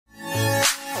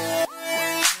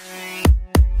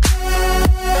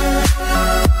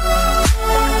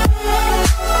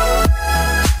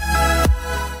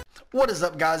What is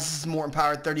up, guys? This is Morton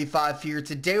Power 35 here.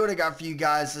 Today what I got for you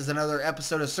guys is another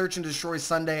episode of Search and Destroy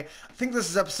Sunday. I think this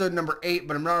is episode number 8,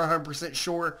 but I'm not 100%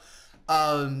 sure.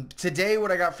 Today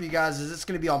what I got for you guys is it's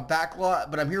going to be on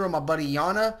Backlot, but I'm here with my buddy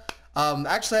Yana.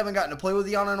 Actually, I haven't gotten to play with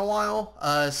Yana in a while,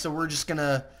 so we're just going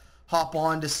to hop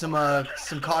on to some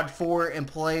COD 4 and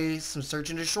play some Search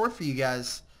and Destroy for you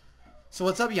guys. So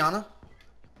what's up, Yana?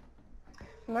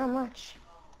 Not much.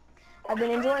 I've been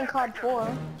enjoying COD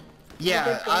 4.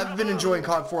 Yeah, I've been enjoying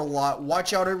COD 4 a lot.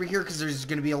 Watch out over here because there's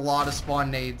going to be a lot of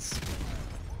spawn nades.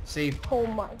 See? Oh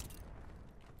my.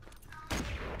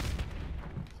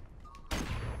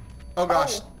 Oh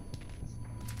gosh. Oh.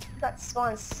 Got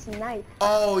spawn snipe.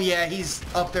 Oh yeah, he's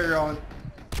up there on...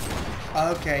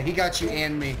 Okay, he got you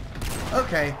and me.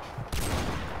 Okay.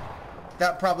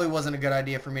 That probably wasn't a good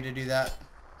idea for me to do that.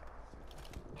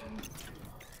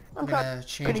 I'm gonna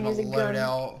change my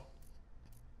loadout.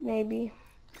 Maybe.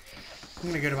 I'm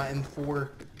gonna go to my M4.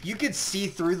 You could see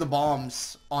through the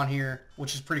bombs on here,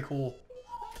 which is pretty cool.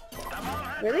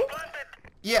 Really?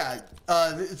 Yeah,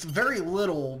 it's very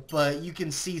little, but you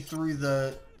can see through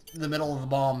the middle of the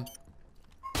bomb.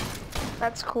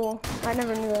 That's cool. I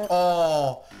never knew that.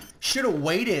 Oh, should have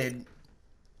waited.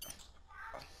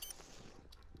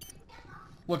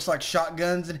 Looks like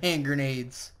shotguns and hand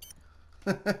grenades.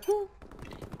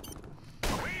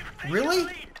 Really?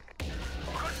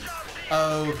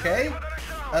 Okay.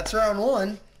 That's round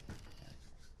 1.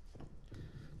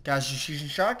 Guys just shooting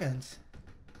shotguns.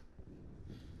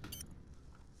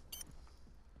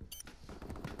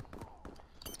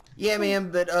 Yeah,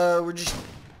 man, but we're just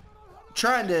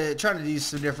trying to do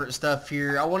some different stuff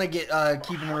here. I want to get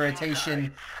keeping a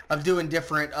rotation of doing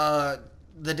different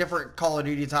the different Call of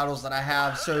Duty titles that I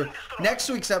have. So next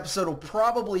week's episode will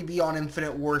probably be on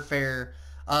Infinite Warfare,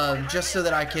 just so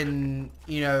that I can,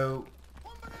 you know,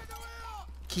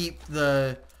 keep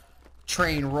the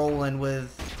train rolling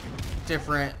with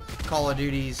different Call of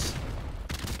Duties.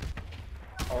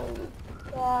 Holy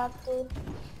crap, dude.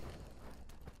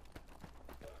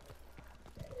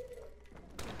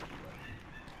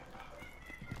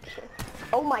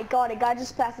 Oh my god, a guy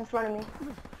just passed in front of me.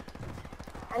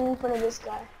 I'm in front of this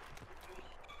guy.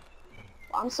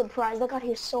 I'm surprised. That guy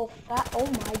here is so fat. Oh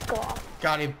my god.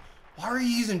 Got him. Why are you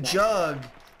using Jug?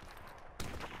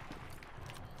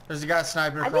 There's a guy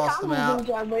sniping across the map. I think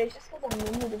I'm using Jug, but it's just because I'm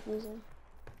ninja diffusing.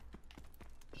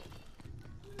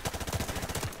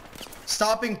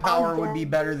 Stopping power would be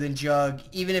better than Jug,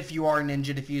 even if you are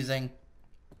ninja diffusing.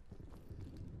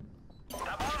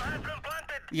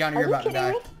 Yana, you're about to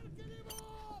die.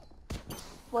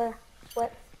 Where?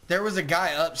 What? There was a guy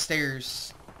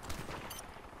upstairs.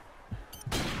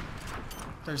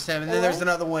 There's him, and then there's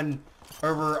another one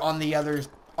over on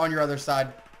your other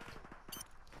side.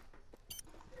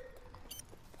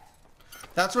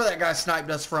 That's where that guy sniped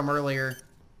us from earlier.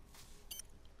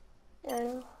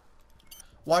 Yeah.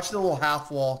 Watch the little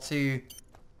half wall too.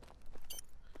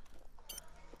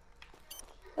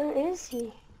 Where is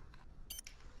he?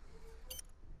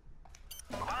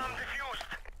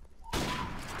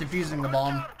 Defusing the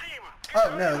bomb.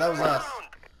 Oh no, that was us.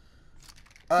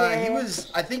 Yeah. He was.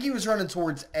 I think he was running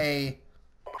towards A.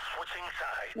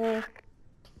 Yeah.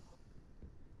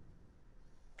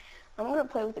 I'm gonna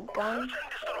play with a gun.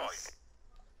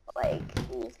 Like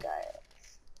these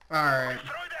guys. All right.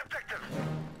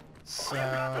 So.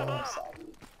 I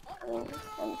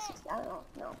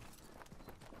don't know.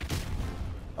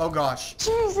 Oh gosh.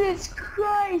 Jesus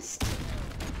Christ!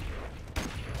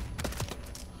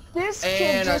 This kid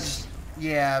And I just,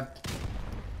 yeah,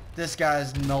 this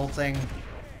guy's melting.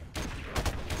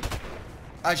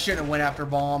 I shouldn't have went after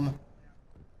bomb.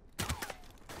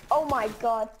 Oh my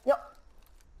god. Yep.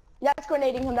 That's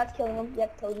grenading him. That's killing him.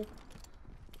 Yep, told you.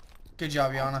 Good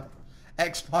job, Yana.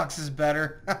 Xbox is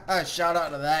better. Shout out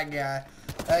to that guy.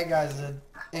 That guy's an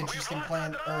interesting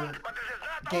plan or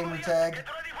gamer tag.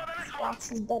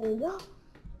 Xbox is better, yeah.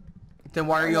 Then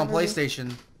why are you on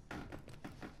PlayStation?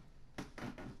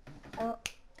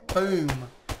 Boom.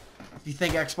 If you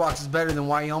think Xbox is better, then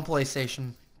why are you on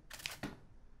PlayStation?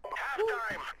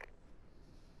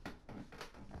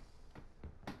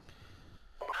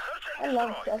 I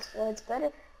love PS4. It's better.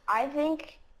 I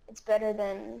think it's better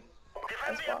than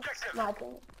Xbox, in my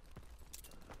opinion.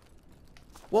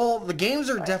 Well, the games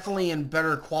are definitely in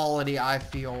better quality, I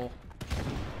feel.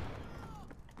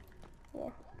 Yeah.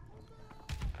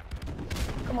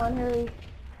 Come on, hurry.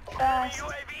 Fast.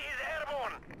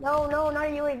 No, no, not a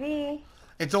UAV.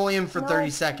 It's only in for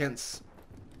 30 seconds.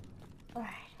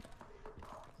 Alright.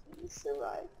 Please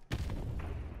survive.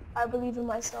 I believe in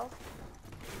myself.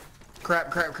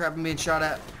 Crap, I'm being shot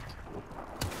at.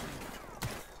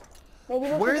 Maybe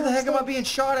they'll Where think the I'm heck am I upstairs. being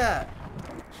shot at?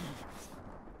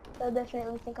 They'll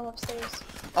definitely think I'm upstairs.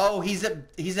 Oh, he's at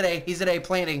A. He's at A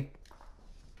planning.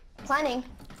 Planning.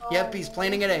 Yep, he's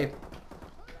planning at A.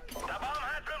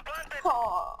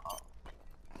 Oh.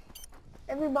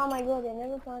 Every bomb I go, they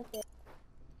never plant it.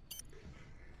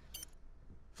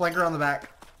 Flanker on the back.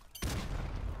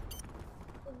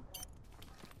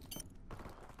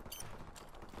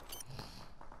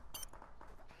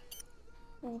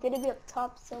 He's gonna be up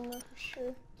top somewhere for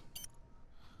sure.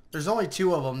 There's only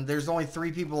 2 of them. There's only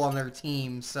 3 people on their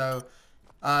team, so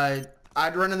I'd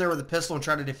run in there with a pistol and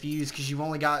try to defuse because you've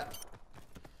only got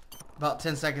about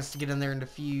 10 seconds to get in there and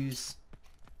defuse.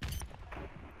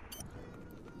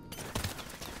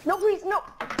 No, please, no.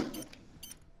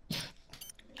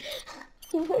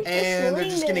 And they're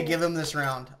just gonna give him this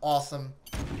round. Awesome.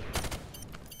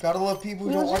 Gotta love people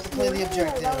who don't like to play the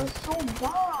objective. That was so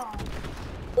bad.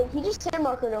 But he just tear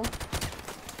marked him.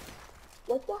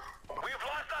 What the?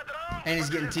 And he's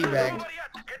getting teabagged.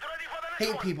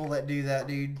 Hate people that do that,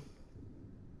 dude.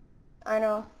 I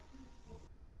know.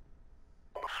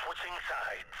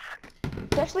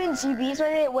 Especially in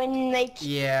GBs when they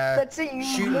let's say you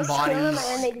shooting just kill them bodies.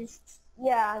 and they just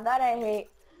that I hate.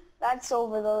 That's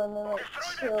over though, and then like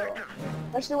chill.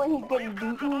 Especially when he's getting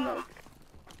beaten. Like,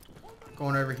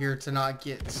 Going over here to not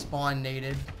get spawn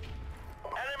naded.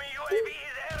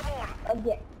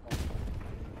 again.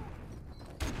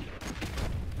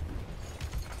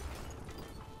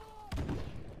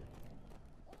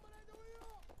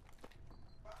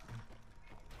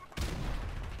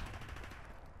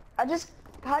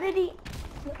 How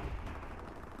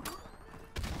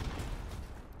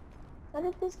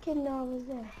did this kid know I was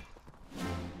there?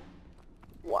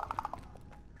 Wow.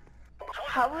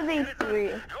 How were they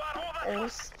 3?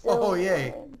 And still Oh,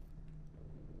 yay. winning?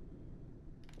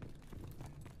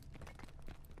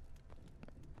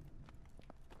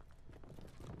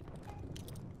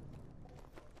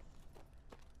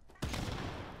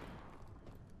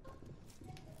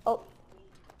 Oh.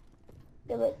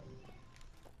 Give it.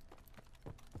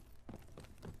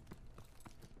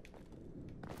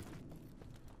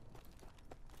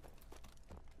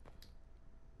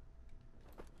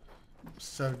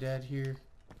 So dead here.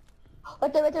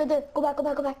 Right there. Go back.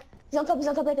 He's on top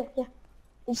right there. Yeah.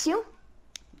 You see him?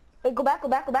 Wait, go back.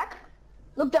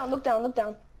 Look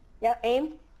down. Yeah,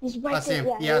 aim. He's right there. I see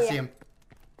him. Yeah, I see him.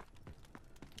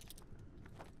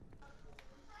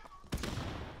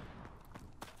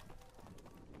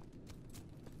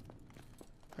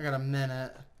 I got a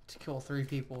minute to kill 3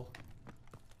 people.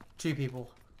 2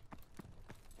 people.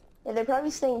 Yeah, they're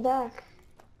probably staying back.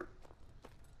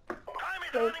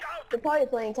 They're probably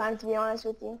playing time, to be honest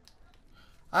with you.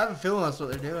 I have a feeling that's what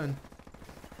they're doing.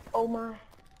 Oh my.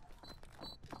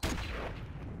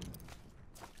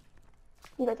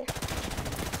 You right there.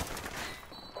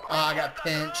 Oh, I got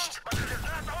pinched.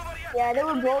 Yeah, they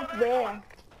were both there.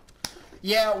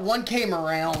 Yeah, one came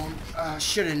around.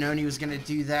 Should have known he was going to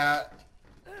do that.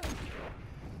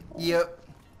 Yep.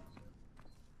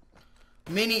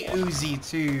 Mini Uzi,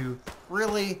 too.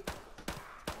 Really?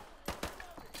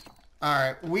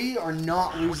 Alright, we are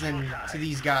not losing to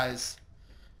these guys.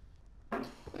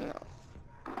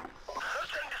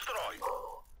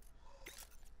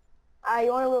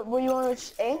 You wanna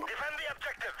A?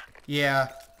 Yeah.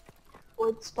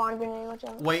 With spawn grenade, watch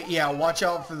out. Wait, yeah, watch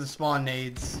out for the spawn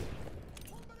nades.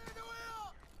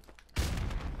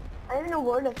 I don't know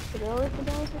where to throw it, to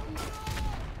be honest with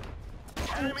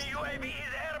you. Enemy UAV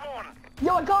is airborne.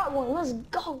 Yo, I got one, let's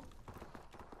go!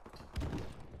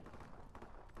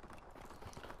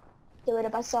 Okay, wait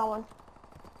up, I saw one.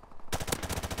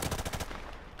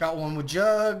 Got one with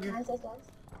Jug. Nice.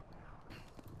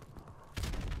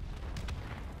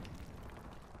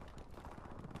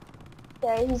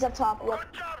 Yeah, he's up top. Yep.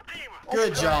 Good job, team.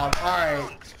 Good job.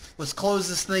 Alright. Let's close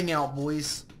this thing out,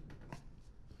 boys.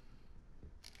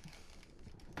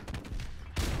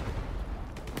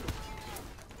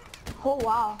 Oh,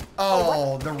 wow.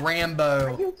 Oh, the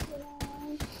Rambo. Overtime.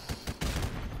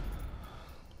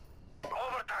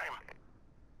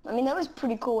 I mean, that was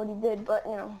pretty cool what he did, but,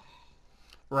 you know.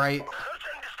 Right. Search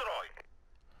and destroy.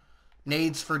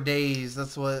 Nades for days.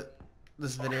 That's what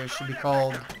this video should be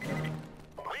called.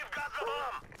 We've got the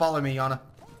bomb. Follow me, Yana.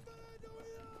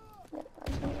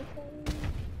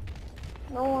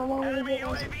 No, I'm only Enemy getting...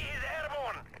 UAV is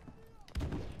airborne.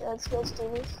 Let's do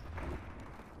this.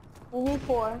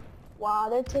 UV4. Wow,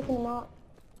 they're taking him out.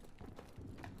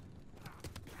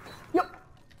 Yep.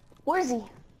 Where is he? I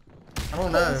don't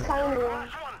He's know. kind of near.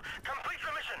 Last one. Complete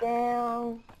the mission.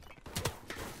 Damn.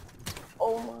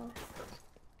 Oh my.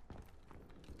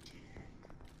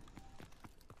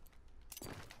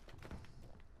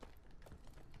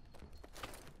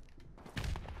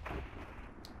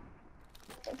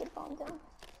 Calm down.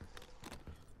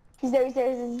 He's there, he's there,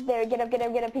 he's there. Get up, get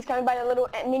up, get up. He's coming by the little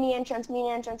mini entrance,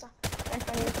 Right in front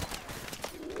of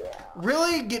you. Yeah.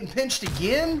 Really? Getting pinched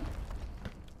again?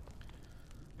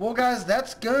 Well, guys,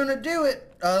 that's gonna do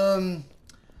it.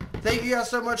 Thank you guys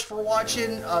so much for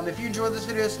watching. If you enjoyed this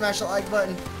video, smash the like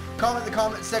button. Comment in the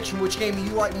comment section which game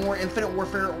you like more, Infinite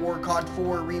Warfare or COD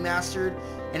 4 Remastered.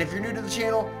 And if you're new to the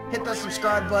channel, hit that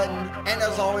subscribe button. And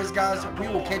as always, guys, we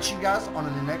will catch you guys on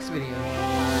the next video.